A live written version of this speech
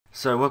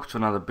So welcome to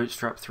another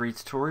Bootstrap 3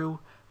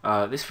 tutorial.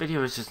 This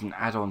video is just an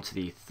add-on to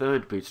the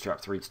third Bootstrap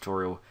 3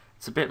 tutorial.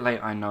 It's a bit late,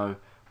 I know,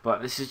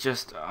 but this is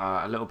just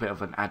a little bit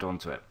of an add-on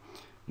to it.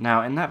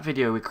 Now in that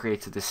video we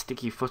created this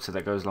sticky footer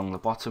that goes along the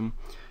bottom.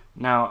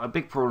 Now a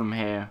big problem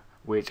here,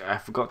 which I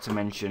forgot to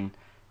mention,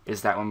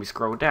 is that when we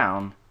scroll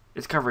down,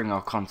 it's covering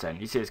our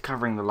content. You see it's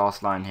covering the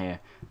last line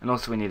here, and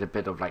also we need a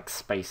bit of like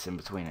space in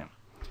between it.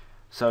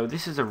 So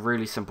this is a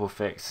really simple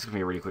fix. This is going to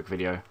be a really quick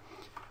video.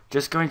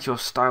 Just go into your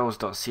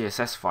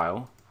styles.css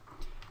file,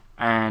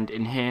 and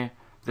in here,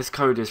 this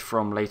code is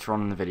from later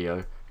on in the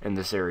video, in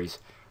the series,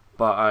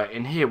 but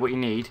in here what you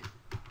need,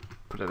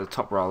 put it at the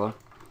top rather,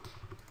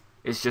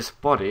 is just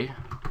body,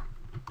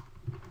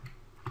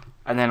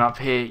 and then up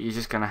here you're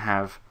just going to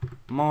have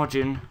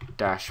margin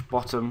dash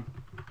bottom,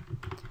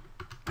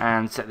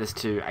 and set this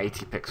to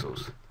 80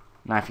 pixels.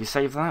 Now if you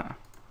save that,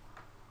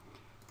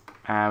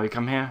 and we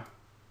come here,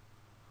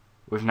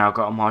 we've now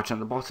got a margin at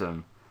the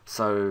bottom,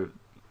 so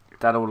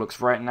that all looks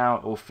right now,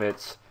 it all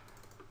fits,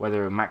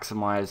 whether we're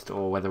maximized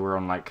or whether we're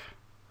on, like,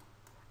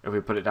 if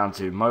we put it down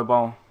to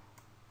mobile,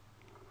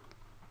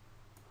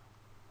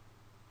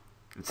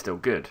 it's still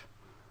good.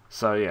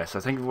 So yeah, so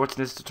thank you for watching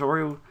this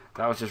tutorial.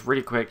 That was just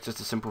really quick, just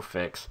a simple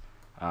fix.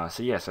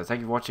 So yeah, so thank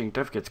you for watching.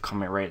 Don't forget to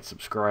comment, rate,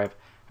 subscribe,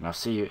 and I'll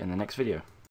see you in the next video.